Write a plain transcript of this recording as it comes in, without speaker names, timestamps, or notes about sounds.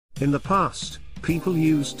In the past, people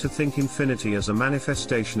used to think infinity as a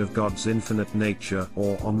manifestation of God's infinite nature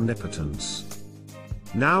or omnipotence.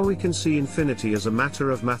 Now we can see infinity as a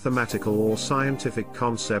matter of mathematical or scientific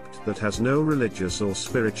concept that has no religious or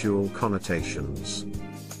spiritual connotations.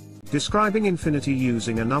 Describing infinity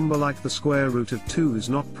using a number like the square root of 2 is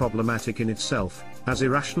not problematic in itself, as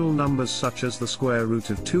irrational numbers such as the square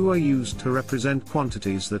root of 2 are used to represent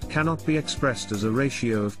quantities that cannot be expressed as a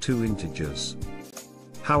ratio of two integers.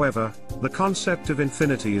 However, the concept of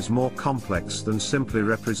infinity is more complex than simply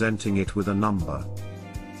representing it with a number.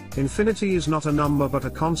 Infinity is not a number but a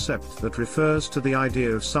concept that refers to the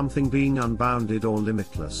idea of something being unbounded or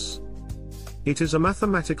limitless. It is a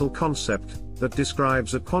mathematical concept that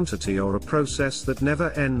describes a quantity or a process that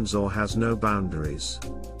never ends or has no boundaries.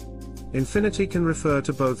 Infinity can refer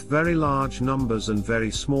to both very large numbers and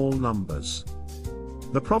very small numbers.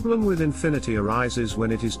 The problem with infinity arises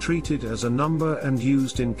when it is treated as a number and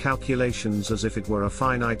used in calculations as if it were a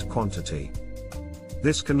finite quantity.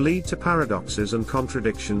 This can lead to paradoxes and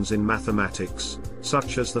contradictions in mathematics,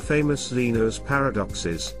 such as the famous Zeno's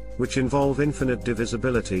paradoxes, which involve infinite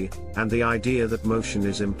divisibility, and the idea that motion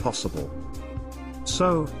is impossible.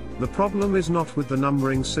 So, the problem is not with the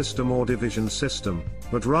numbering system or division system,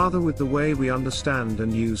 but rather with the way we understand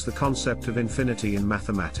and use the concept of infinity in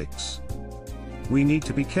mathematics. We need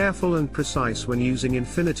to be careful and precise when using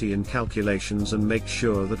infinity in calculations and make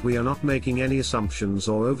sure that we are not making any assumptions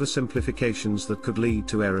or oversimplifications that could lead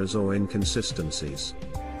to errors or inconsistencies.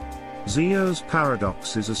 Zeno's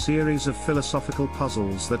paradox is a series of philosophical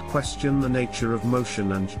puzzles that question the nature of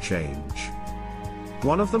motion and change.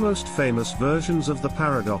 One of the most famous versions of the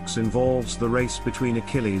paradox involves the race between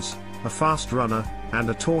Achilles, a fast runner, and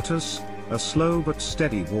a tortoise, a slow but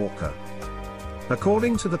steady walker.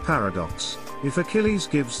 According to the paradox, if Achilles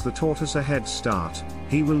gives the tortoise a head start,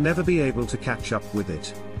 he will never be able to catch up with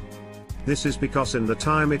it. This is because in the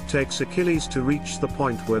time it takes Achilles to reach the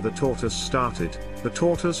point where the tortoise started, the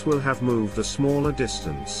tortoise will have moved a smaller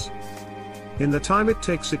distance. In the time it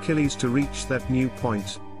takes Achilles to reach that new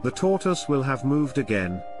point, the tortoise will have moved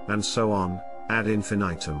again, and so on, ad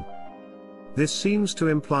infinitum. This seems to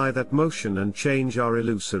imply that motion and change are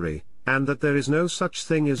illusory, and that there is no such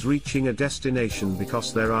thing as reaching a destination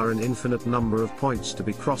because there are an infinite number of points to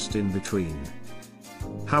be crossed in between.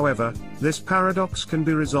 However, this paradox can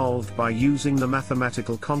be resolved by using the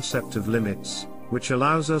mathematical concept of limits, which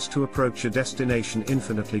allows us to approach a destination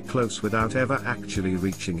infinitely close without ever actually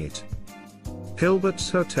reaching it. Hilbert's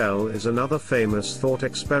hotel is another famous thought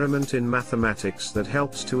experiment in mathematics that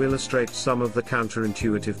helps to illustrate some of the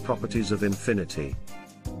counterintuitive properties of infinity.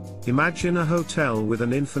 Imagine a hotel with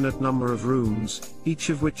an infinite number of rooms, each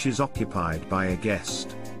of which is occupied by a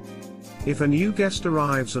guest. If a new guest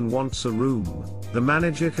arrives and wants a room, the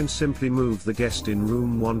manager can simply move the guest in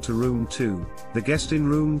room 1 to room 2, the guest in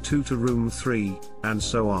room 2 to room 3, and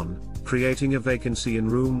so on, creating a vacancy in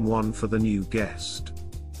room 1 for the new guest.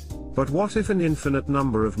 But what if an infinite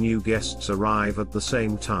number of new guests arrive at the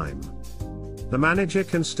same time? The manager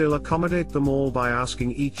can still accommodate them all by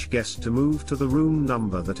asking each guest to move to the room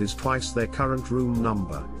number that is twice their current room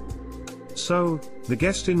number. So, the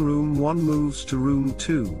guest in room 1 moves to room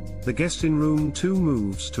 2, the guest in room 2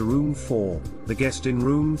 moves to room 4, the guest in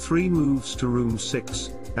room 3 moves to room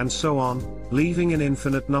 6, and so on, leaving an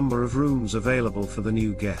infinite number of rooms available for the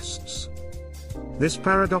new guests. This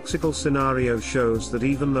paradoxical scenario shows that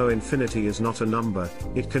even though infinity is not a number,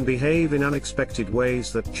 it can behave in unexpected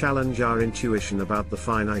ways that challenge our intuition about the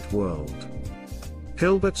finite world.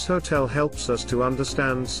 Hilbert's hotel helps us to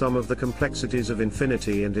understand some of the complexities of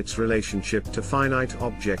infinity and its relationship to finite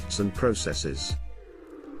objects and processes.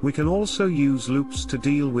 We can also use loops to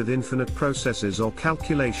deal with infinite processes or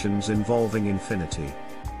calculations involving infinity.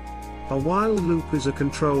 A while loop is a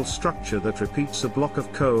control structure that repeats a block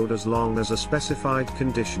of code as long as a specified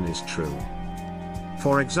condition is true.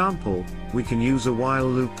 For example, we can use a while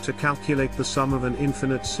loop to calculate the sum of an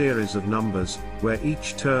infinite series of numbers, where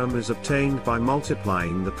each term is obtained by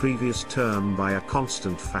multiplying the previous term by a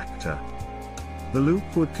constant factor. The loop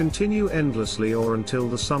would continue endlessly or until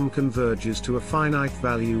the sum converges to a finite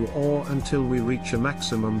value or until we reach a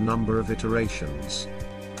maximum number of iterations.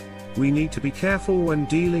 We need to be careful when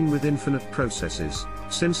dealing with infinite processes,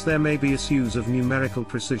 since there may be issues of numerical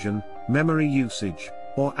precision, memory usage,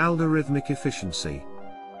 or algorithmic efficiency.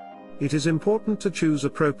 It is important to choose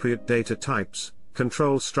appropriate data types,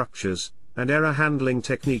 control structures, and error handling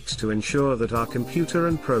techniques to ensure that our computer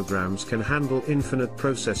and programs can handle infinite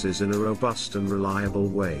processes in a robust and reliable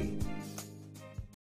way.